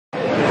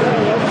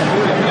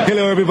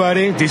Hello,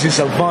 everybody. This is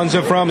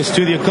Alfonso from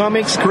Studio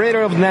Comics,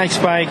 creator of Night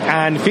Spike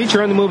and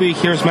feature on the movie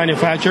Heroes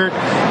Manufactured.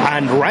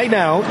 And right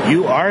now,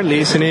 you are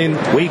listening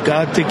We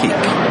Got to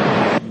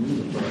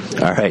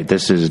Geek. All right,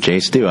 this is Jay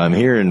Stu. I'm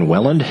here in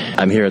Welland.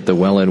 I'm here at the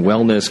Welland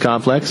Wellness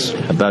Complex,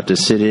 about to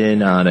sit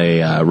in on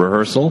a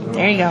rehearsal.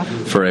 There you go.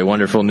 For a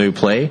wonderful new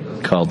play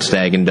called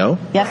Stag and Doe.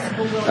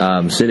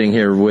 Yes. Sitting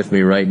here with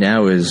me right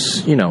now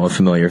is, a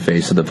familiar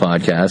face of the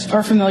podcast.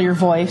 Or familiar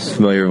voice.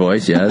 Familiar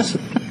voice, yes.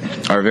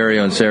 Our very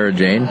own Sarah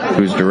Jane,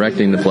 who's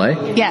directing the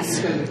play.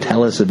 Yes.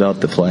 Tell us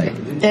about the play.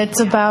 It's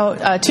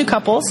about two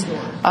couples,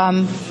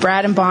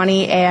 Brad and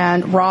Bonnie,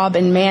 and Rob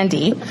and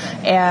Mandy.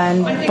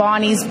 And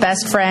Bonnie's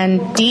best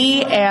friend,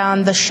 Dee,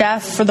 and the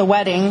chef for the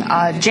wedding,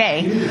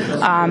 Jay.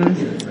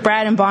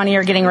 Brad and Bonnie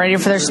are getting ready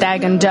for their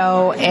Stag and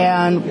Doe,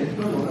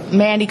 and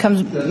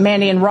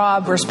Mandy and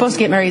Rob were supposed to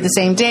get married the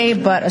same day,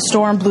 but a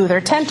storm blew their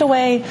tent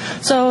away,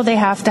 so they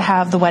have to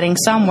have the wedding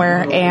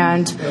somewhere.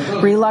 And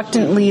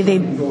reluctantly,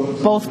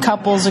 both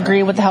couples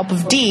agree, with the help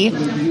of Dee,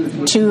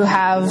 to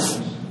have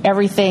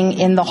everything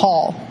in the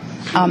hall.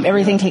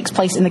 Everything takes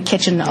place in the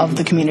kitchen of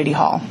the community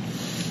hall.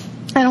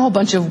 And a whole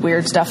bunch of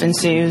weird stuff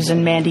ensues,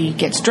 and Mandy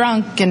gets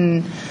drunk,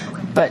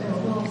 but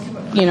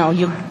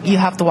you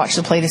have to watch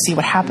the play to see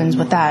what happens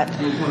with that.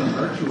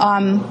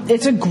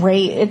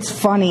 It's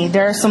funny.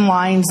 There are some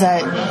lines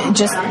that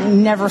just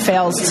never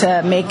fails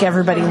to make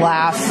everybody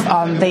laugh.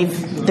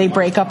 They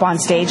break up on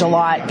stage a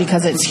lot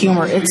because it's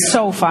humor. It's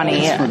so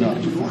funny.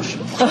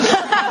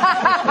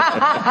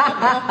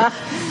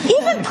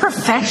 Even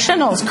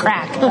professionals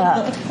crack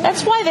up.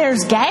 That's why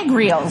there's gag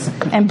reels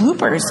and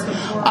bloopers.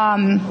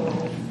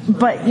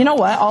 But you know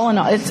what? All in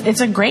all,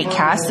 it's a great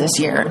cast this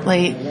year.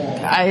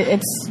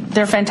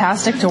 They're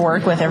fantastic to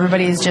work with.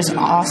 Everybody's just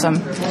awesome.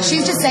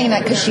 She's just saying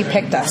that because she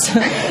picked us.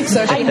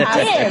 So she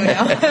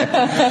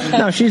has to.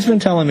 No, she's been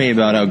telling me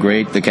about how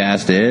great the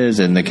cast is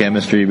and the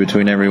chemistry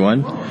between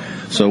everyone.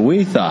 So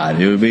we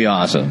thought it would be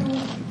awesome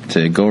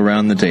to go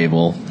around the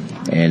table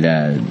and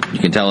you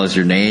can tell us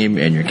your name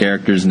and your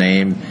character's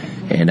name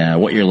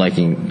and what you're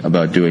liking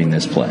about doing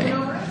this play.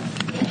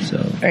 So.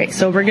 All right,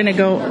 so we're going to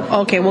go...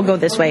 Okay, we'll go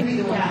this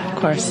way. Of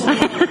course.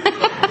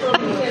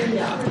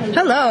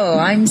 Hello,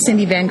 I'm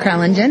Cindy Van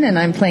Kralingen, and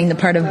I'm playing the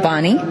part of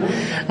Bonnie.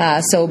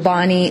 So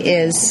Bonnie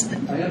is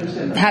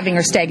having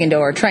her Stag and Doe,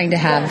 or trying to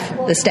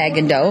have the Stag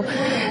and Doe,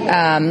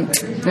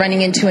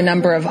 running into a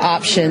number of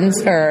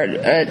options, or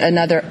a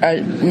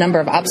number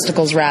of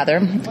obstacles,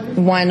 rather.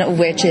 One of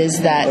which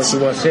is that...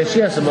 She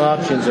has some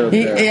options over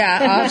there.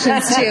 Yeah,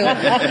 options too.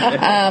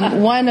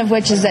 One of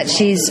which is that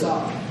she's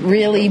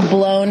really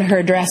blown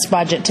her dress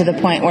budget to the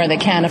point where they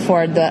can't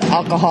afford the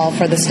alcohol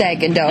for the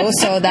Stag and Doe,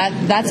 so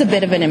that's a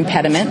bit of an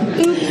impediment.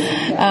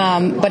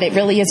 But it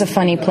really is a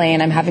funny play,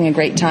 and I'm having a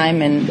great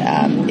time, and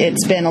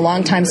it's been a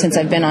long time since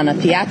I've been on a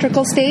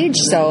theatrical stage,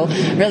 so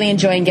really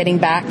enjoying getting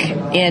back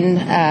in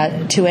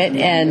to it,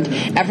 and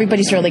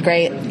everybody's really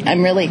great.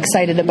 I'm really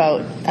excited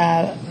about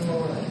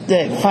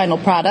the final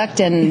product,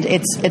 and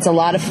it's a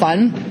lot of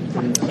fun.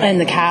 And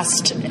the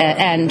cast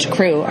and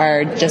crew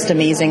are just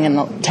amazing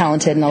and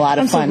talented and a lot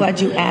of fun. I'm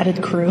so glad you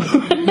added crew.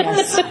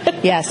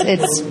 Yes,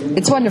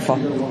 it's wonderful.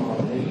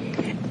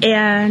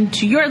 And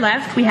to your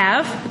left, we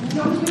have...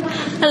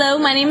 Hello,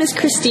 my name is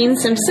Christine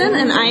Simpson,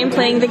 and I am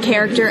playing the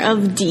character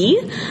of Dee.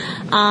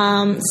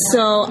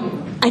 So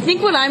I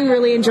think what I'm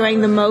really enjoying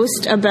the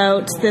most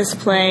about this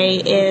play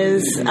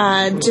is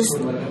just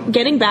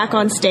getting back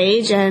on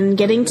stage and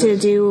getting to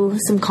do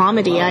some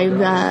comedy.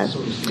 I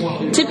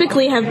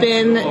typically have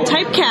been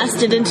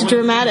typecasted into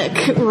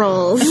dramatic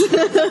roles.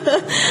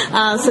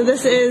 So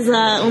this is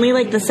only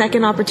like the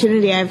second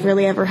opportunity I've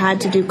really ever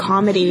had to do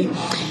comedy.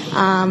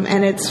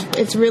 And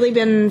it's really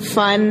been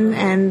fun,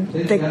 and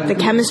the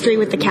chemistry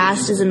with the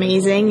cast is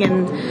amazing,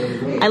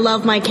 and I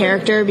love my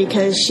character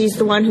because she's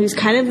the one who's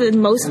kind of the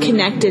most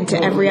connected to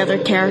every other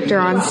character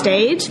on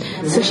stage,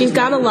 so she's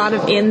got a lot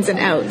of ins and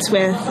outs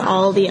with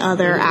all the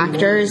other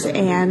actors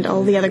and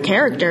all the other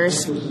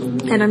characters,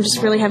 and I'm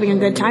just really having a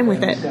good time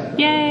with it.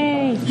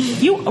 Yay!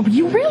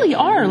 You really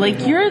are,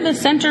 like, you're the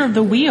center of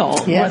the wheel.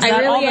 Yes. That I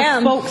really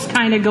am. All the spokes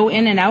kind of go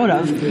in and out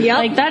of. Yep.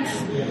 Like, that's...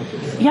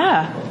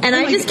 Yeah. And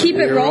I just keep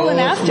it rolling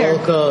after. All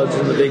cogs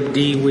in the big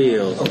D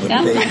wheel.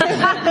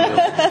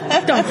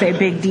 Yeah. Don't say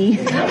big D.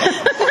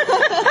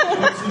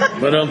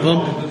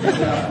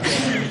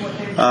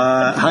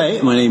 Hi,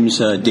 my name's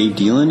Dave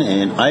Dealin,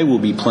 and I will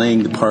be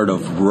playing the part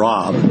of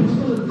Rob,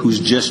 who's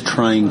just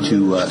trying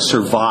to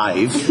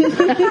survive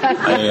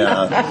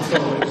a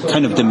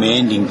kind of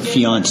demanding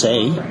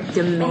fiancé.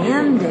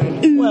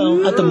 Demanding?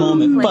 Well, at the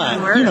moment,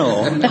 but you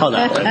know how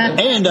that went.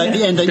 And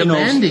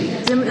Demanding.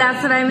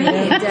 That's what I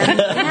mean.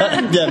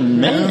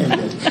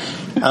 Demanding.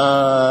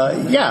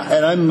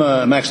 And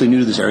I'm actually new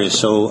to this area,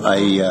 so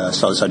I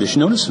saw this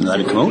audition notice and I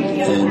had to come out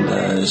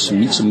and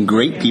meet some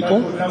great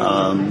people.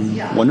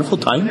 Wonderful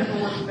time,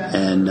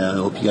 and I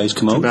hope you guys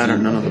come out. Too bad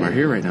none of them are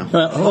here right now.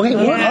 Okay,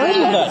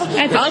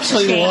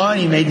 actually,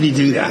 Lonnie made me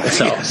do that.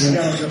 So,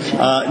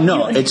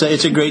 no, it's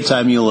a great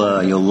time.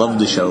 You'll love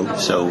the show.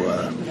 So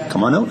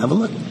come on out, have a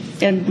look.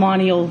 And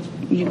Lonnie will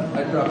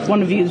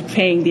one of you is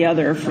paying the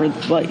other for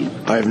what?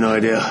 I have no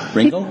idea.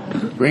 Ringo?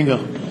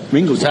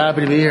 Ringo's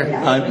happy to be here.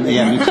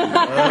 Yeah, me too.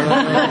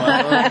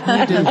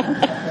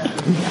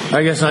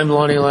 I guess I'm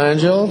Lonnie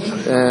Langell,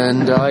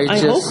 and I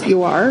hope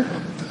you are.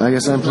 I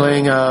guess I'm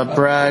playing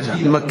Brad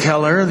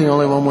McKellar, the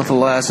only one with a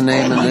last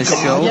name in this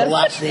show.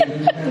 It's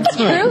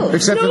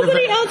true.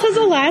 Nobody else has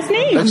a last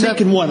name. I'm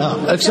making one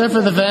up. Except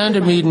for the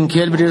Vandermeeden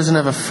kid, but he doesn't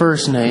have a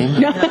first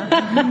name.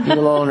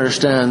 You'll all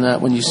understand that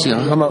when you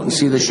come out and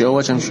see the show,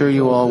 which I'm sure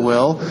you all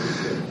will.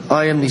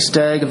 I am the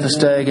stag of the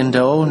stag and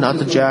doe, not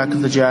the jack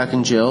of the jack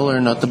and Jill,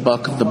 or not the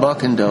buck of the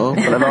buck and doe,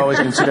 but I've always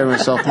considered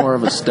myself more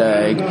of a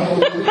stag.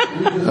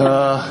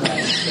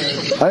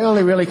 I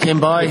only really came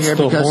by here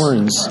because...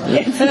 horns.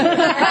 At least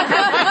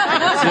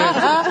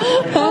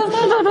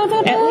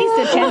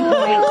a 10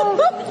 point.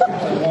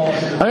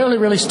 I only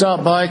really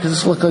stopped by because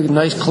this looked like a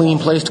nice, clean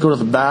place to go to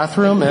the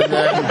bathroom, and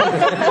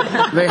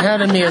then they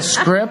handed me a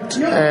script,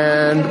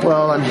 and,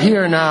 well, I'm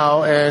here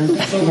now, and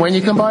when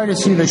you come by to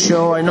see the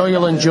show, I know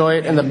you'll enjoy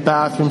it, and the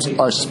bathrooms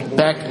are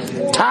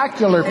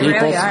spectacular, people.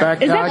 really are.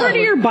 Spectacular. Is that part of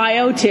your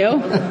bio too?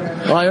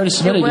 Well, I already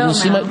submitted it.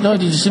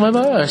 Did you see my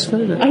bio? I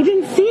submitted it. I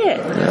didn't see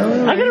it.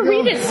 I gotta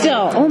read it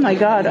still. Oh my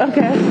god.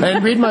 Okay.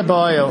 And read my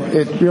bio.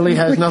 It really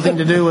has nothing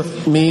to do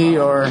with me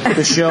or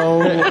the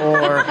show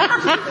or...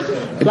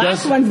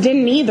 Last ones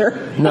didn't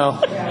either. No.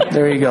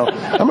 There you go.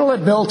 I'm going to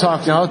let Bill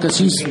talk now because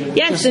he's...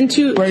 Yes, and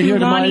two here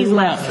to my Lonnie's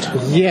left.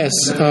 Yes,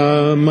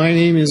 my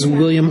name is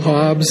William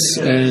Hobbs,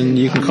 and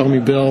you can call me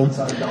Bill.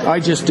 I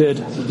just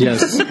did.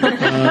 Yes.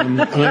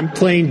 I'm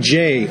playing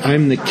Jay.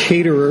 I'm the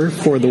caterer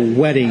for the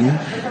wedding,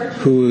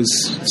 who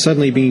is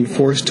suddenly being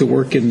forced to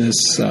work in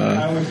this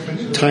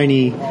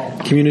tiny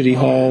community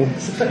hall.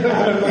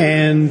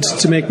 And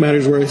to make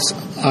matters worse,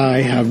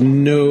 I have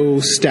no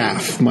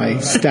staff. My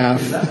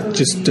staff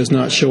just does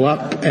not show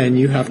up, and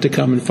you have to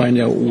come and find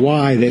out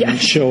why they don't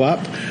show up.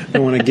 I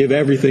don't want to give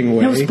everything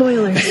away. No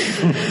spoilers.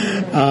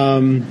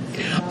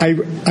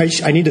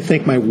 I need to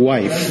thank my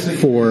wife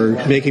for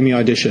making me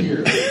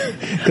audition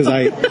because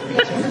I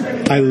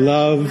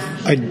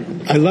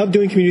love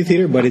doing community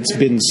theater, but it's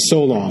been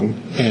so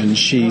long, and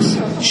she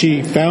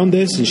found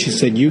this and she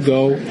said, "You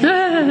go,"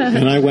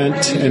 and I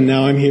went, and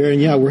now I'm here,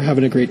 and yeah, we're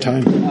having a great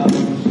time.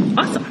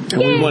 Awesome. And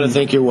we want to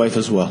thank your wife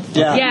as well.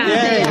 Yeah.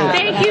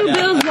 Thank you,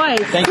 Bill's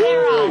wife.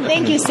 Sarah.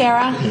 Thank you,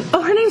 Sarah.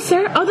 Oh, her name's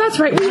Sarah? Oh, that's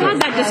right. We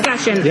had that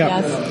discussion. Yeah.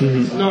 Yes.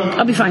 Mm-hmm.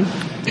 I'll be fine.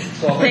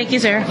 Thank you,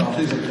 Sarah.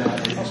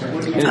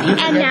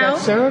 And now...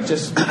 Sarah,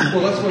 just...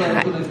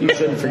 You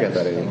shouldn't forget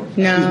that anymore.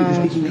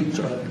 No.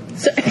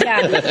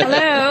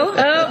 Hello.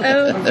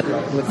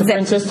 The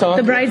princess talk.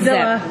 The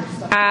Bridezilla.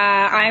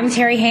 I'm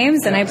Terry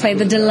Hames, and I play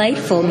the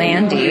delightful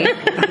Mandy.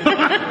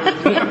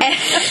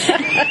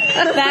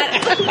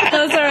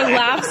 Those are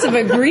laps of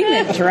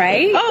agreement,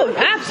 right? Oh,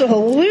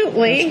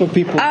 absolutely. That's what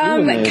people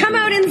do. Come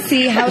out and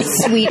see how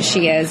sweet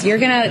she is. You're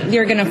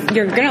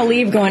gonna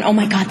leave going, oh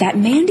my god, that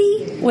Mandy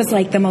was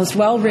like the most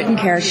well-written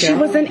character. She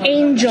was an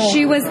angel.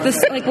 She was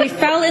we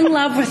fell in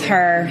love with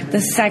her the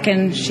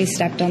second she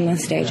stepped on the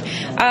stage.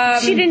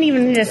 She didn't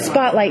even need a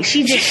spotlight.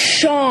 She just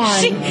shone.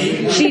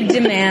 She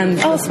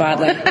demands the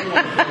spotlight.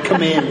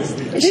 Commands.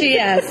 She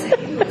is.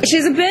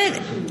 She's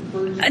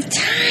a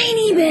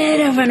tiny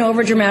bit of an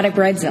overdramatic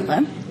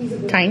bridezilla.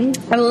 Tiny.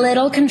 A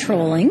little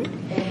controlling,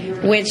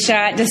 which,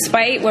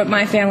 despite what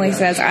my family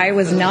says, I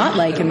was not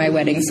like in my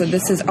wedding. So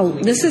this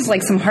is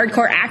like some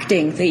hardcore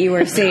acting that you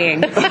were seeing.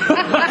 No,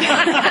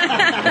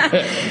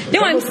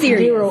 I'm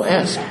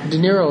serious. De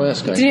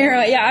Niro-esque. De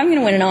Niro, yeah, I'm going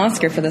to win an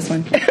Oscar for this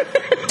one.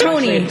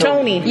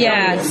 Tony.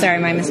 Yeah, sorry,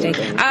 my mistake.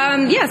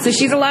 So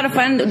she's a lot of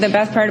fun. The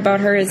best part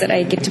about her is that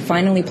I get to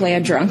finally play a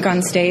drunk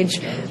on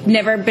stage.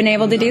 Never been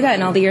able to do that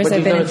in all the years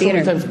I've been in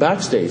theater. Sometimes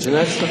backstage, and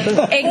that's the thing.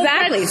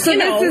 Exactly. So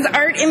this is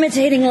art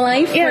imitating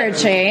life for a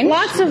change.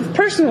 Lots of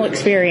personal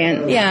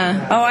experience.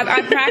 Yeah. Oh,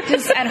 I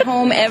practice at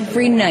home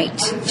every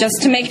night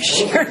just to make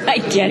sure I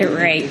get it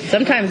right.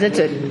 Sometimes it's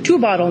a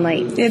 2-bottle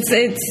night.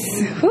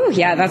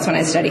 Yeah, that's when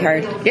I study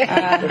hard.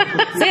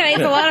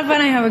 It's a lot of fun.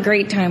 I have a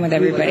great time with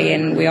everybody,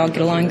 and we all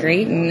get along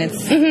great, and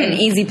it's an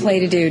easy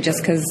play to do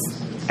just because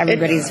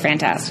everybody's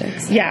fantastic.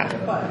 Yeah.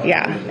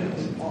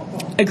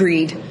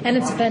 Agreed. And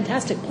it's a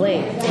fantastic play.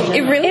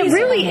 It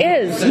really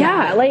is.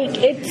 Yeah, like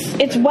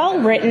it's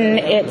well written.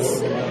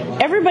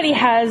 Everybody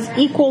has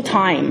equal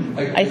time,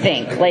 I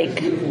think.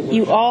 Like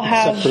you all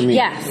have. Except for me.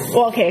 Yes.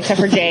 Well, okay, except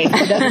for Jay,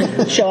 who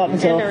doesn't show up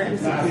until.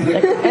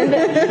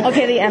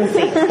 the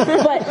MC.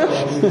 But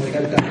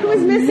who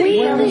is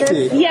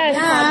missing?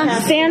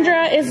 Yes,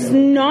 Sandra is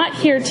not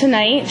here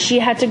tonight. She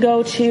had to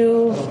go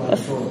to a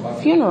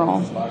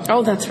funeral.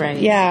 Oh, that's right.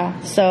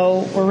 Yeah,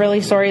 so we're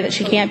really sorry that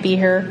she can't be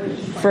here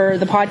for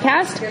the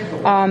podcast,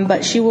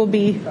 but she will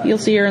be. You'll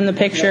see her in the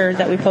picture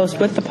that we post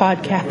with the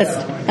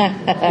podcast.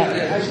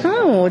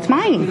 Oh, it's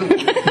mine.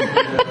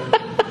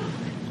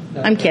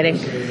 I'm kidding.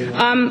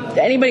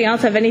 Anybody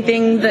else have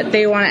anything that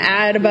they want to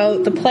add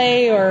about the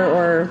play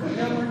or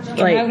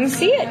Come out and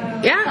see it.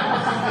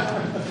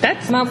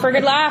 Yeah, Come out for a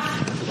good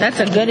laugh. That's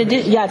a good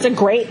addition. Yeah, it's a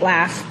great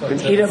laugh.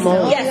 Eat it more.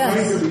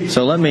 Yes.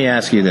 So let me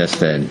ask you this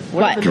then,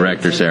 What?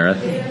 Director Sarah.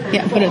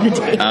 Yeah, what are the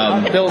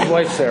dates? Bill's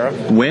wife, Sarah.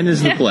 When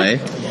is the play,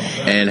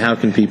 and how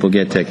can people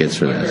get tickets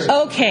for this?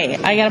 Okay,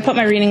 I gotta put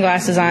my reading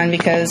glasses on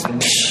because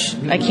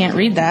I can't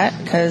read that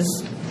because,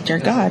 dear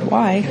God,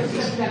 why?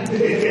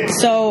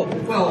 So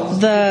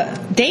the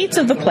dates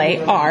of the play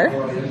are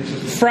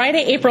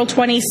Friday, April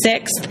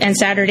 26th and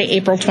Saturday,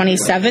 April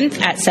 27th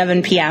at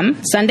 7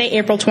 p.m., Sunday,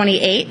 April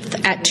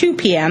 28th at 2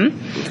 p.m.,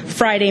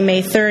 Friday,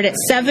 May 3rd at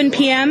 7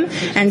 p.m.,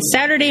 and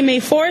Saturday, May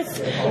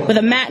 4th with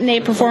a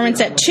matinee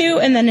performance at 2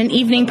 and then an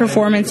evening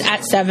performance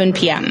at 7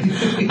 p.m.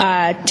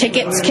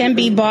 Tickets can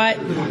be bought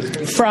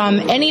from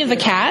any of the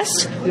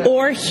cast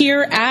or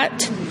here at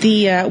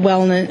the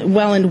Welland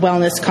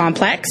Wellness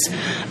Complex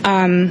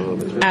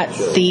at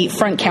the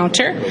front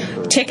counter.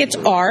 Tickets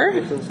are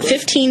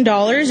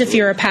 $15 if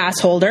you're a pass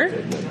holder.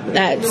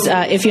 That's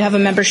if you have a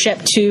membership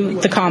to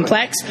the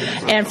complex.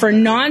 And for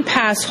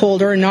non-pass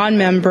holder,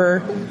 non-member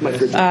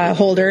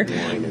holder,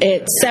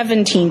 it's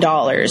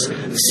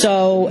 $17.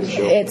 So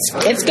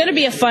it's going to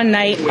be a fun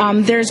night.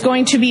 There's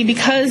going to be,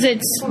 because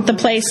it's the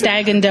play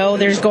Stag and Doe,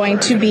 there's going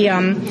to be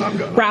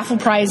raffle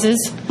prizes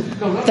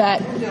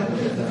that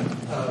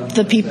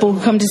the people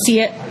who come to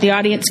see it, the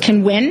audience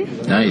can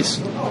win.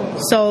 Nice.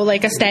 So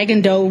like a Stag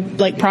and Doe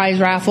like prize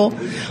raffle.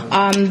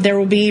 There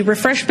will be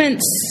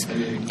refreshments,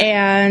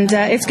 and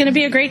it's going to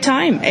be a great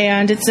time.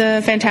 And it's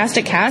a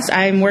fantastic cast.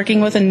 I'm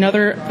working with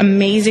another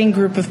amazing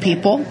group of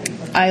people.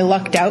 I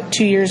lucked out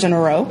 2 years in a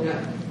row,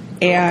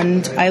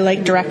 and I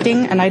like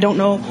directing. And I don't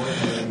know,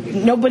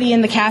 nobody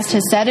in the cast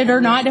has said it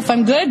or not if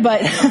I'm good,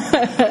 but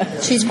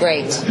She's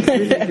great.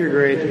 You're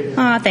great.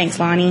 Aw, thanks,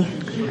 Lonnie.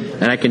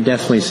 And I can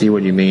definitely see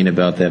what you mean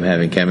about them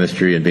having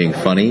chemistry and being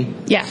funny.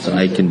 Yeah. So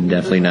I can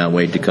definitely not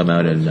wait to come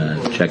out and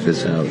check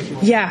this out.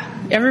 Yeah,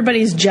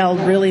 everybody's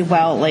gelled really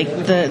well. Like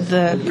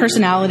the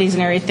personalities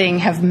and everything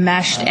have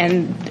meshed,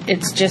 and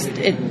it's just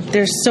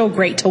they're so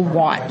great to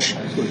watch.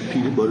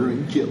 Peanut butter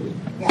and jelly.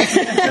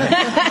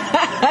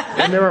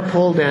 And there are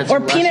pole dancing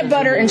Or peanut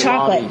butter and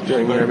chocolate.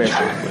 During the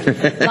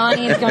intermission.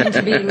 Lonnie is going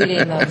to be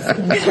leading those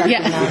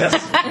instruction notes.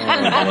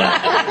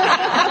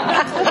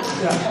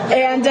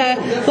 And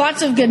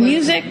lots of good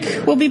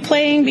music will be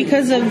playing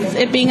because of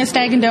it being a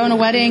Stag and Doe and a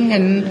wedding,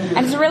 and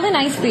it's a really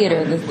nice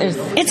theater.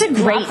 it's a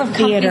great lots of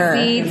comfy theater.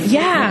 seats.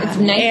 Yeah, It's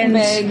nice and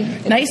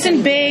big. Nice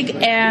and big,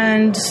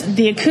 and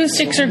the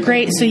acoustics are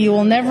great, so you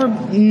will never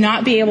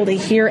not be able to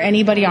hear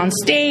anybody on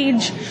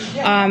stage.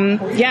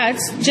 Yeah,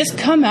 it's just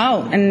come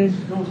out and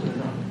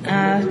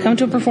come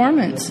to a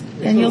performance,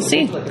 and you'll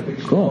see.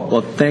 Cool.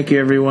 Well, thank you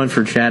everyone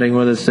for chatting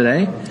with us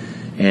today,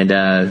 and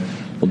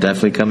we'll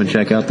definitely come and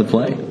check out the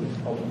play.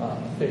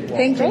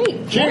 Thank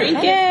you.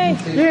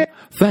 Yay!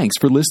 Thanks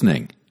for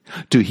listening.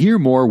 To hear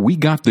more We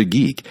Got the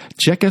Geek,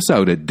 check us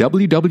out at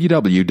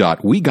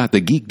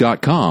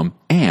www.wegotthegeek.com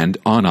and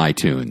on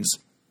iTunes.